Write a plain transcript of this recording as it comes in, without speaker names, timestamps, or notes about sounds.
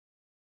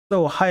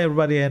So hi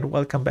everybody and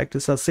welcome back to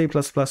C++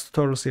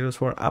 tutorial series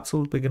for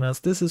absolute beginners.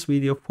 This is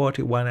video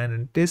 41 and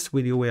in this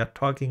video we are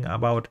talking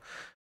about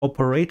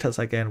operators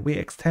again. We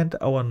extend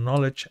our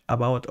knowledge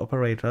about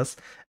operators,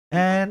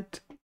 and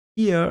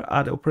here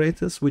are the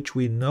operators which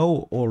we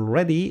know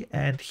already,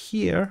 and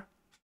here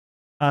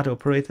are the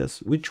operators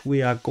which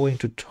we are going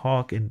to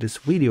talk in this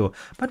video.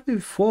 But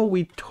before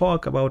we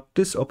talk about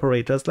these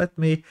operators, let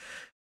me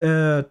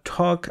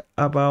talk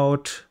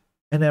about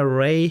an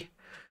array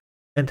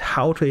and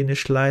how to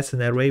initialize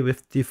an array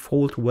with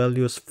default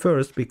values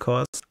first,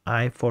 because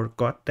I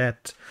forgot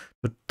that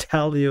to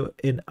tell you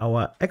in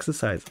our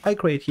exercise. I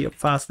create here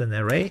fast an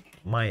array,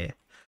 my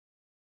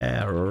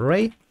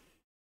array,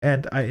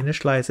 and I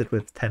initialize it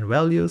with 10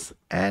 values,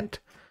 and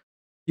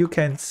you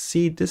can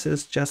see this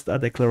is just a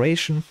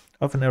declaration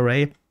of an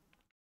array,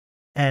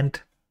 and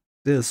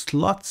the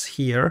slots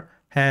here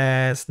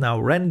has now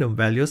random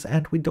values,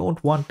 and we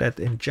don't want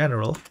that in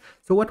general.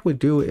 So what we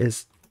do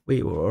is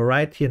we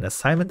write here an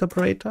assignment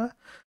operator.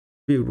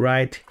 We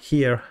write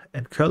here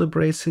in curly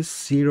braces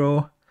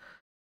 0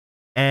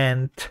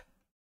 and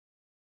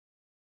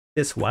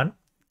this one.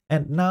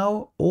 And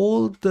now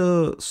all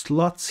the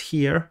slots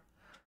here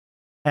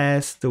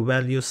has the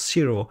value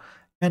 0.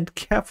 And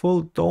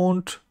careful,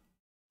 don't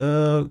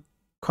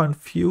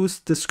confuse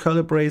this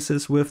curly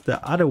braces with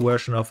the other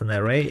version of an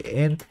array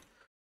in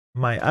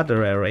my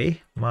other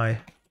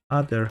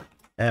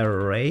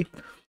array,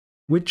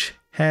 which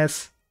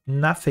has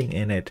nothing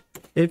in it.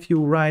 If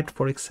you write,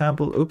 for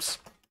example,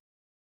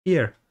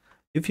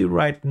 if you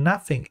write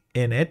nothing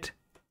in it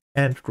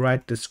and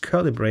write this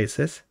curly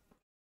braces,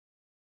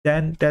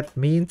 then that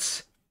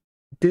means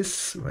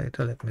this, wait,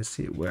 let me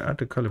see, where are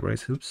the curly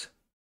braces?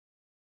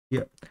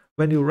 Here.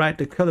 When you write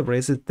the curly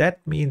braces, that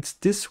means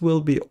this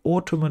will be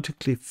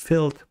automatically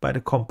filled by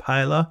the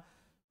compiler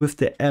with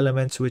the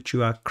elements which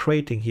you are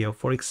creating here.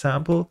 For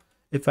example,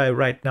 if I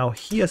write now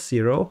here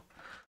 0,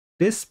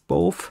 this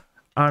both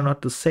are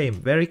not the same.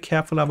 Very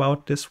careful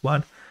about this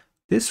one.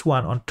 This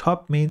one on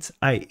top means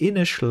I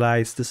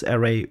initialize this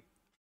array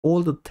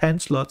all the 10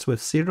 slots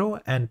with 0,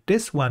 and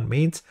this one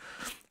means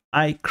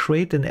I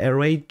create an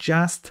array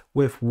just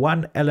with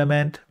one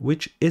element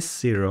which is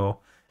 0.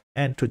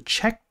 And to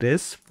check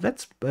this,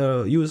 let's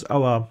use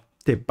our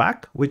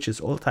debug, which is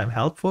all time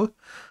helpful.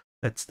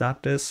 Let's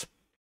start this.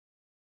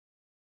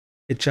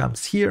 It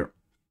jumps here,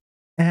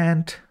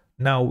 and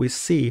now we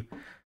see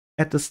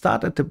at the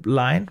start of the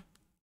line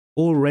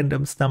all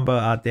randoms number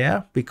are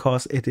there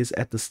because it is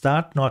at the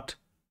start, not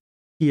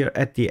here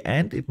at the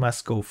end. It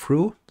must go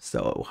through.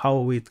 So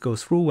how it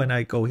goes through when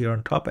I go here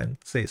on top and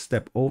say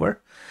step over.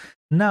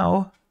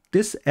 Now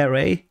this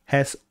array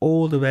has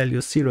all the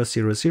values 0,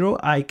 0, 0.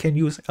 I can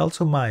use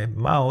also my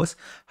mouse,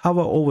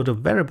 hover over the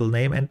variable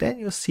name, and then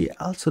you see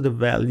also the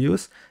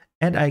values,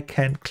 and I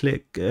can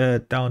click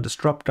down this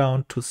drop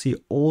down to see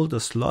all the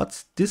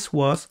slots. This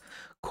was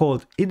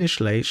called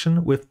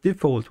initialization with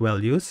default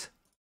values.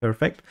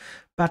 Perfect.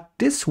 But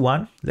this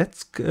one,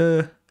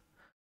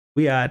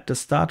 we are at the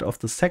start of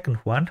the second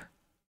one.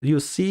 You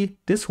see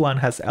this one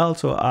has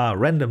also a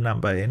random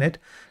number in it.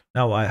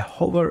 Now I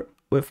hover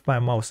with my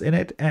mouse in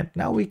it, and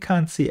now we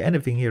can't see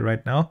anything here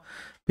right now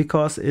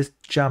because it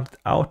jumped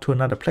out to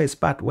another place.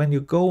 But when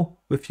you go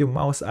with your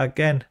mouse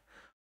again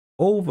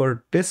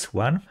over this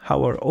one,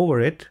 hover over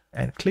it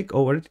and click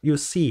over it, you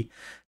see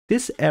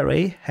this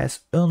array has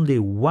only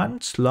one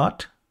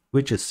slot,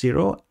 which is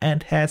 0,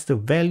 and has the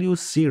value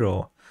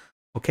 0.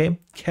 Okay,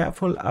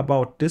 careful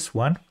about this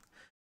one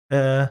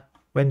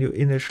when you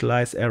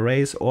initialize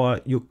arrays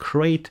or you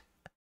create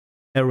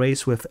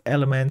arrays with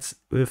elements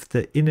with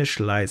the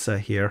initializer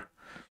here.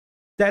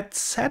 That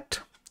said,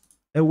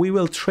 we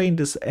will train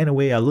this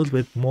anyway a little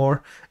bit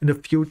more in the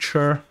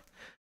future,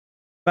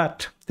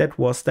 but that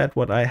was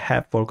what I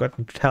have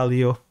forgotten to tell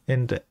you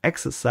in the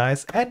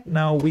exercise. And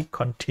now we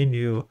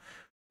continue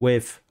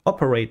with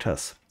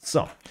operators.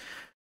 So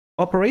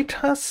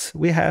operators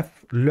we have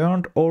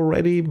learned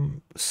already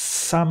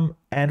some,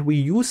 and we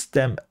use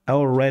them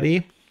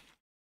already.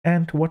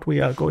 And what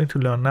we are going to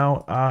learn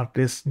now are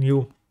these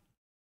new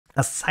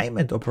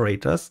assignment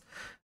operators.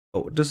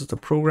 Oh, this is the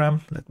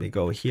program. Let me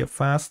go here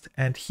fast.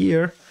 And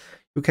here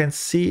you can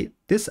see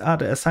these are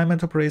the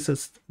assignment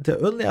operators. The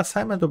only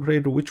assignment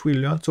operator which we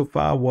learned so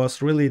far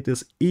was really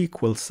this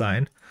equal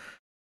sign.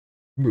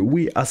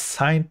 We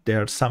assigned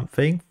there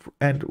something,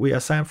 and we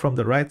assign from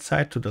the right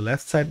side to the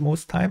left side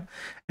most time.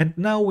 And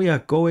now we are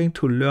going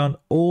to learn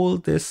all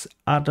this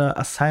other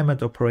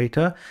assignment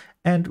operator.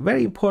 And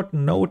very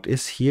important note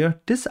is here,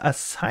 this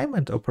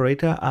assignment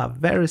operator are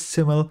very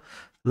similar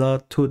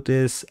to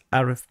this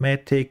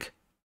arithmetic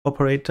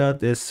operator,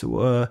 this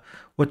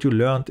what you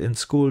learned in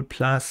school,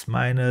 plus,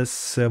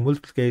 minus,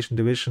 multiplication,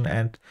 division,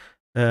 and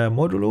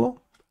modulo,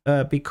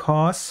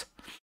 because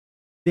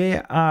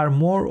they are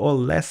more or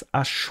less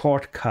a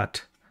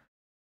shortcut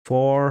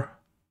for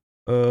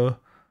a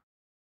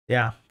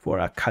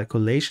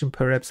calculation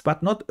perhaps,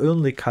 but not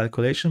only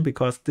calculation,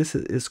 because this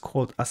is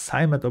called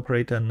assignment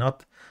operator,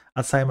 not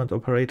assignment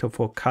operator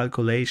for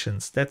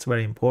calculations. That's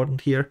very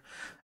important here.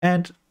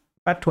 And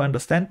But to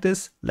understand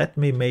this, let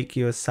me make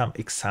you some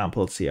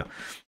examples here.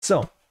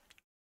 So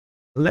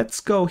let's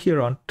go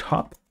here on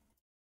top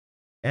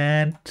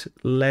and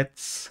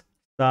let's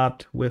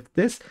start with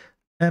this.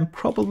 And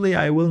probably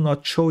I will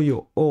not show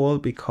you all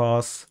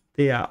because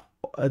they are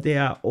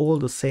all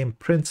the same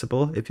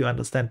principle. If you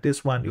understand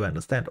this one, you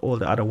understand all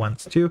the other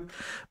ones too.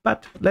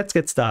 But let's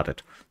get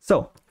started.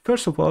 So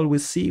first of all,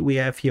 we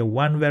have here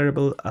one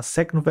variable, a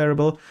second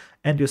variable,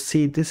 and you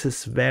see this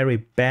is very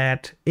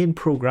bad in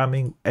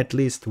programming. At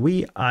least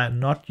we are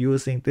not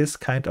using this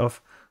kind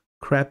of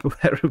crap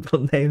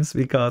variable names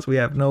because we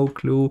have no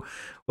clue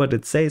what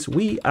it says.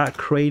 We are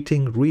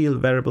creating real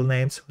variable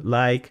names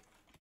like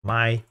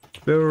my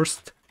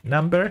first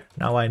number.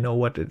 Now I know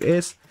what it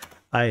is.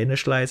 I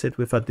initialize it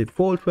with a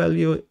default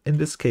value, in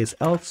this case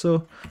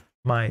also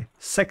my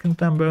second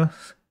number,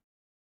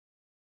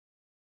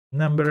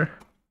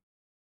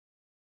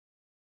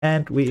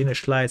 and we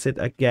initialize it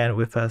again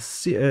with a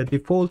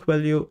default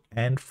value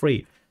and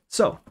 3.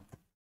 So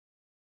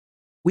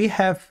we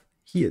have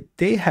here,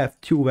 they have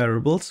two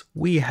variables,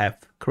 we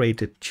have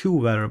created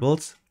two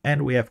variables,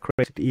 and we have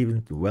created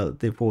even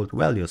default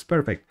values.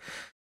 Perfect.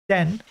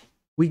 Then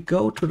we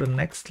go to the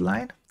next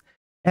line,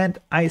 and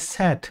I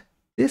said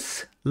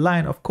this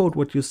line of code,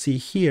 what you see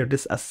here,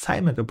 this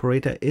assignment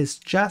operator, is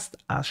just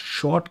a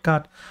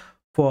shortcut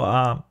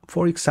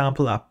for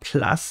example, a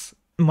plus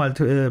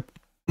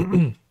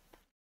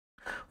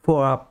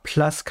for a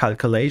plus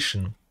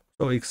calculation.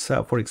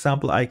 So for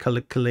example, I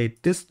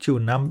calculate these two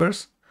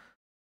numbers,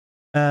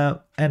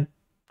 and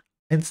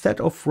instead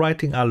of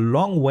writing a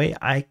long way,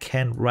 I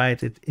can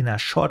write it in a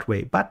short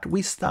way. But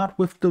we start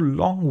with the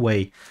long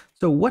way.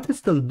 So what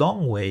is the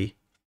long way?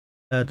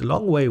 The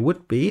long way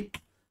would be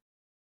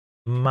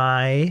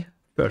my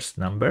first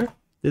number.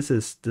 This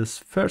is this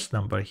first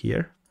number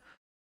here.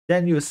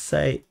 Then you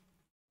say,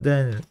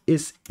 then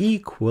is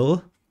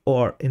equal,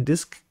 or in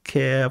this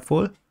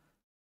careful,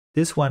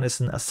 this one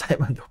is an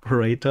assignment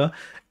operator,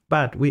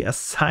 but we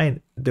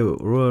assign the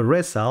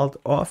result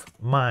of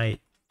my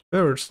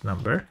first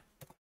number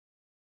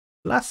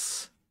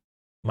plus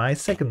my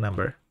second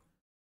number.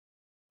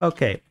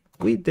 Okay,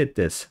 we did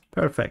this.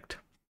 Perfect.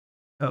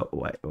 Oh,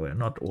 wait, we're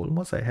not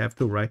almost. I have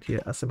to write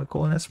here a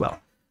semicolon as well.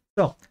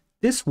 So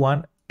this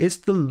one is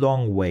the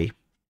long way.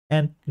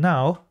 And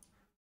now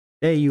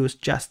they use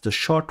just the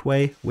short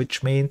way,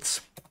 which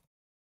means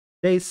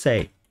they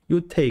say you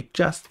take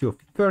just your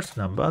first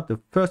number, the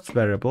first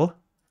variable,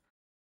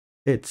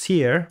 it's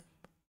here,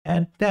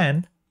 and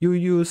then you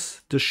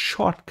use the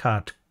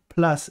shortcut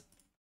plus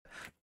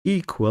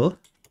equal,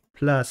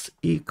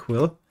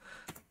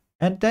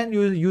 and then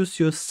you use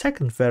your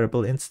second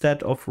variable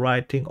instead of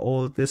writing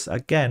all this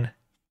again.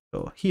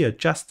 So here,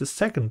 just the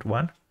second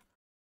one,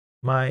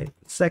 my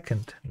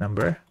second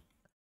number.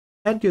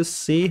 And you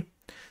see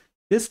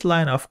this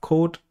line of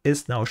code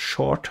is now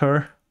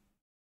shorter,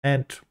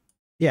 and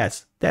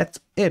yes, that's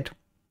it.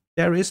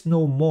 There is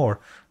no more.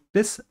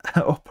 This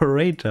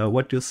operator,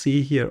 what you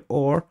see here,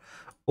 or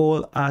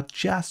all are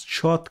just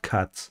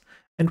shortcuts,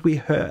 and we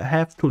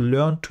have to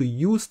learn to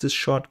use these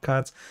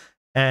shortcuts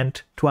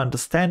and to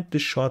understand the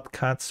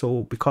shortcuts.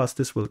 So because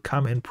this will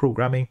come in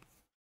programming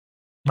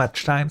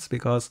much times,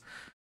 because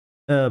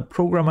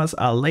programmers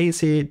are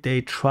lazy,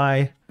 they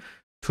try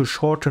to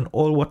shorten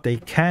all what they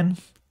can.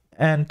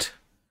 And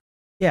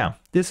yeah,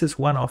 this is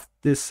one of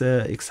these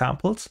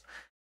examples.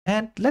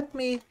 And let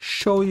me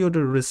show you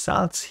the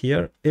results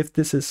here if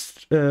this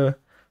is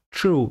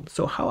true.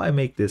 So how I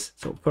make this?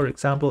 So for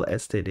example,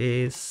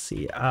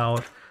 std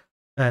cout,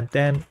 and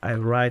then I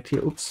write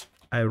here,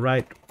 I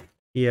write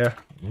here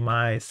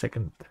my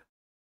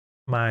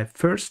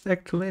first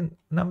actually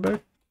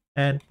number,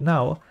 and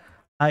now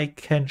I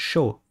can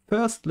show.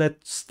 First,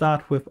 let's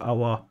start with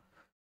our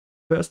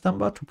first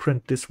number to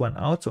print this one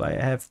out. So I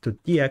have to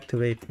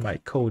deactivate my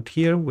code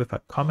here with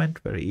a comment,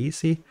 very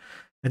easy,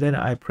 and then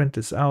I print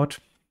this out,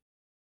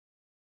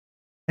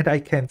 and I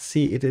can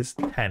see it is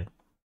 10,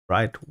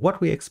 right?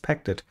 What we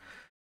expected.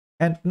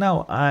 And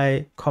now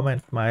I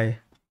comment my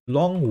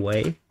long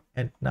way,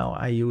 and now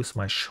I use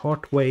my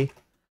short way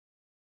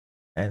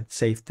and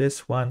save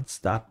this one,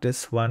 start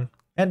this one,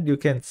 and you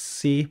can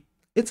see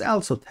it's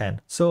also 10.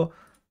 So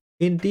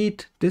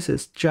indeed, this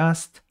is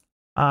just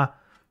a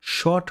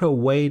shorter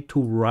way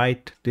to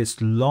write this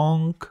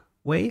long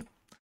way,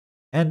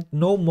 and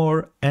no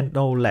more and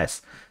no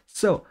less.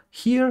 So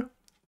here,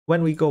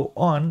 when we go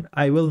on,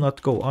 I will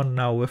not go on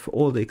now with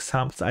all the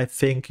examples. I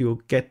think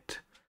you get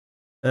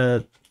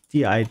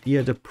the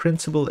idea. The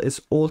principle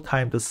is all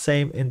time the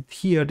same, and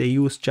here they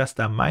use just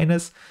a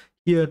minus.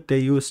 Here they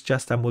use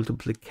just a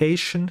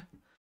multiplication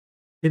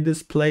in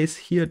this place.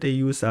 Here they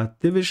use a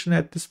division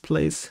at this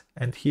place,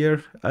 and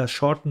here a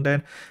shorten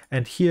then,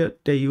 and here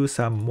they use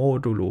a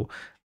modulo.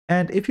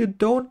 And if you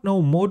don't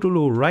know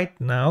modulo right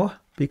now,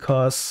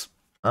 because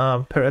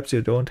perhaps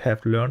you don't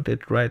have learned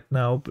it right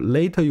now, but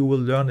later you will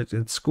learn it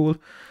in school.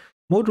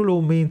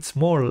 Modulo means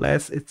more or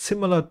less, it's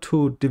similar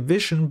to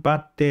division,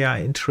 but they are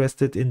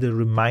interested in the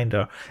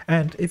remainder.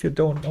 And if you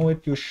don't know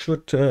it, you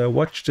should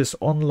watch this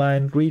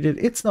online, read it.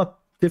 It's not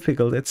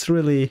difficult. It's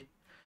really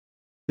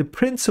The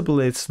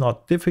principle is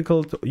not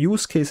difficult.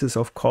 Use cases,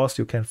 of course,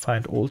 you can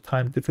find all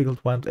time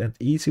difficult ones and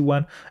easy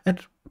one. And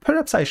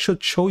perhaps I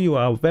should show you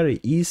a very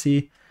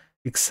easy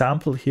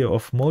example here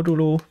of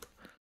modulo.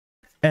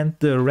 And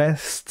the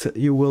rest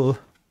you will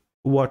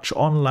watch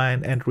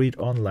online and read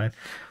online.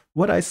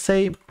 What I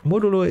say,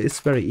 modulo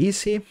is very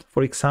easy.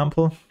 For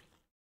example,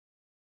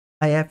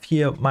 I have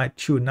here my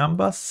two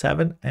numbers,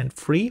 7 and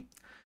 3.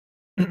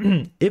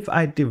 If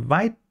I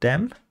divide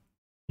them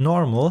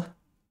normal,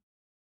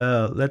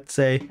 let's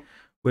say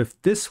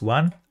with this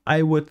one,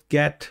 I would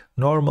get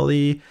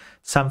normally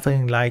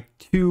something like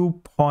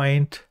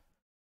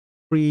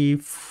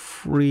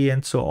 2.33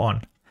 and so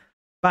on.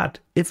 But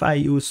if I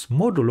use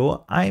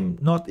modulo, I'm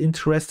not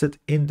interested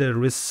in the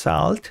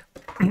result.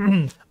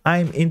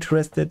 I'm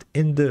interested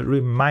in the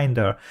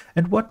remainder.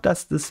 And what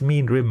does this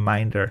mean,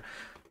 remainder?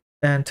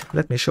 And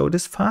let me show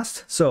this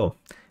fast. So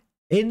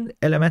in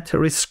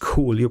elementary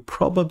school, you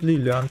probably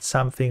learned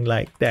something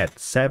like that.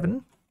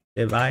 7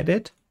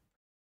 divided.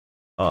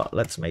 Oh,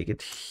 let's make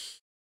it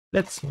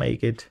this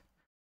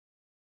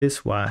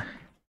way.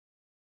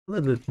 A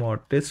little bit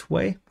more this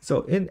way.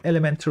 So in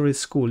elementary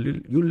school,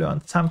 you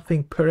learned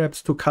something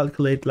perhaps to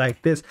calculate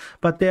like this.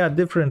 But there are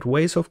different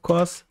ways, of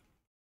course.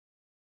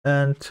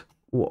 And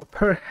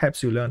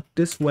perhaps you learned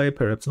this way,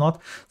 perhaps not.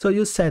 So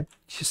you said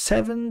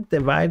 7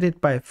 divided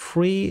by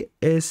 3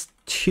 is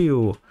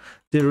 2.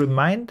 The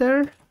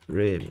remainder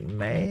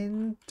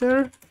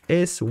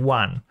is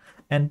 1.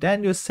 And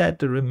then you said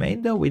the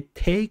remainder we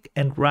take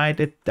and write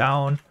it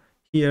down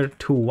here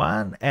to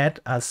 1, add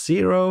a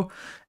 0.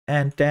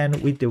 And then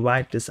we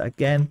divide this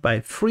again by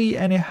 3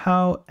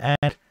 anyhow.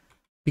 And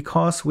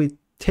because we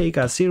take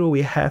a 0,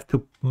 we have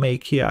to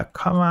make here a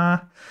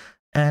comma.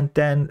 And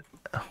then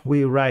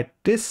we write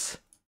this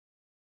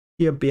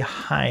here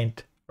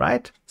behind,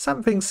 right?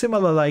 Something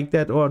similar like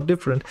that or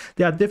different.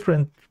 There are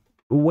different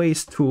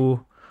ways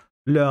to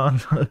learn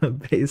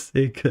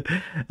basic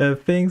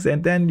things.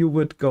 And then you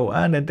would go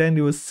on and then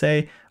you would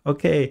say,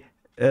 okay,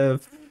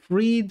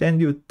 3,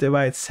 then you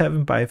divide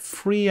 7 by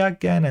 3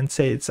 again and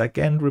say it's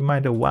again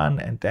remainder 1,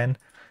 and then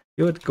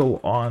you would go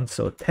on.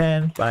 So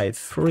 10 by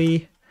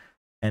 3,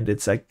 and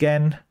it's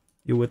again,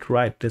 you would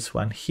write this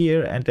one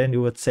here, and then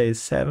you would say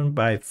 7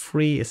 by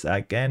 3 is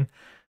again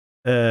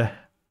 7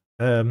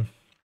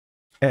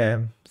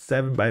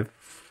 by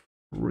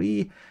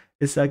 3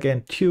 is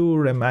again 2,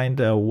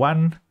 remainder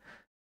 1,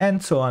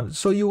 and so on.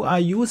 So you are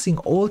using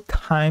all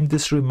time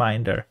this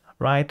reminder,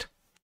 right?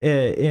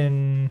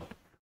 When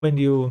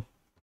you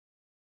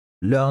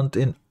learned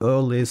in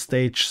early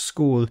stage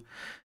school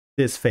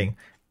this thing.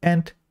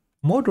 And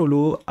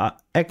modulo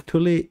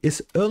actually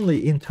is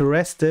only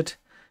interested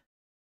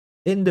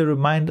in the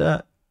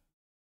reminder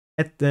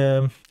at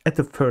the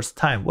first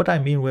time. What I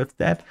mean with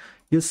that,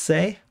 you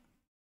say,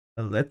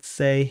 let's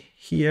say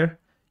here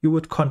you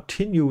would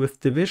continue with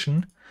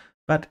division,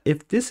 but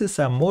if this is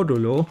a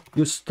modulo,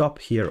 you stop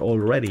here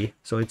already.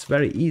 So it's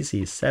very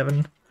easy.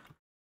 7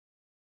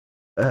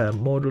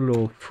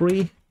 modulo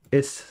 3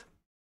 is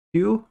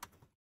 2,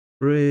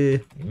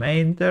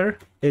 remainder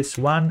is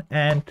 1,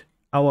 and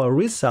our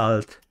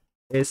result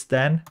is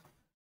then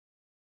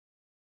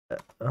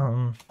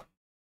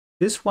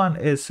this one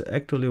is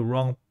actually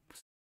wrong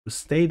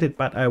stated,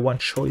 but I want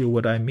to show you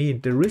what I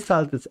mean. The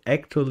result is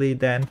actually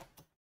then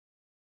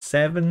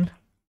 7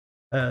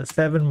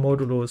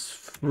 modulo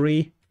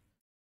 3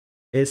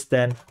 is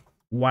then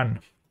 1,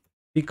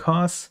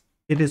 because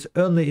it is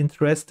only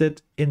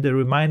interested in the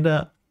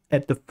remainder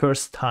at the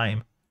first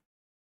time.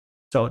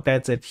 So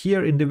that's it.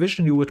 Here in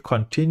division you would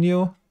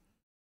continue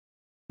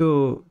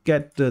to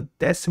get the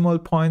decimal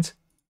points.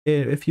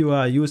 If you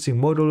are using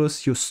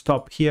modulus, you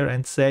stop here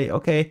and say,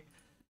 okay,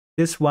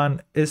 this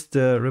one is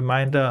the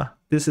remainder,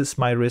 this is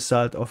my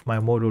result of my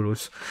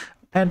modulus.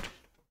 And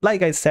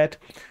like I said,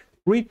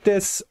 read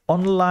this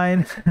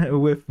online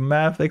with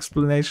math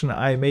explanation.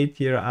 I made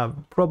here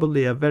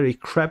probably a very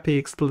crappy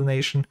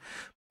explanation,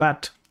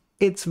 but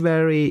it's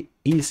very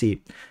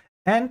easy.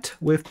 And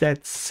with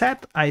that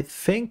said, I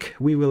think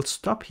we will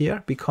stop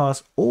here,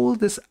 because all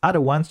these other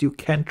ones you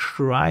can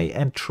try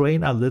and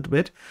train a little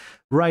bit.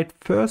 Write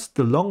first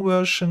the long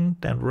version,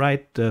 then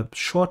write the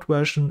short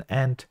version,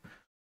 and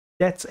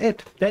that's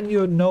it. Then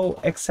you know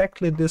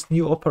exactly these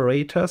new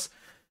operators.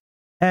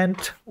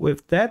 And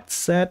with that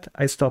said,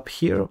 I stop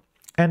here.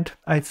 And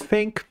I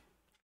think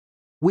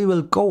we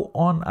will go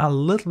on a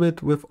little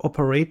bit with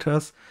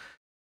operators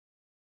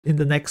in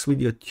the next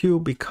video too,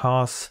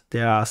 because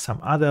there are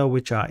some other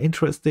which are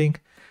interesting.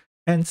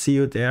 And see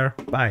you there.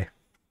 Bye.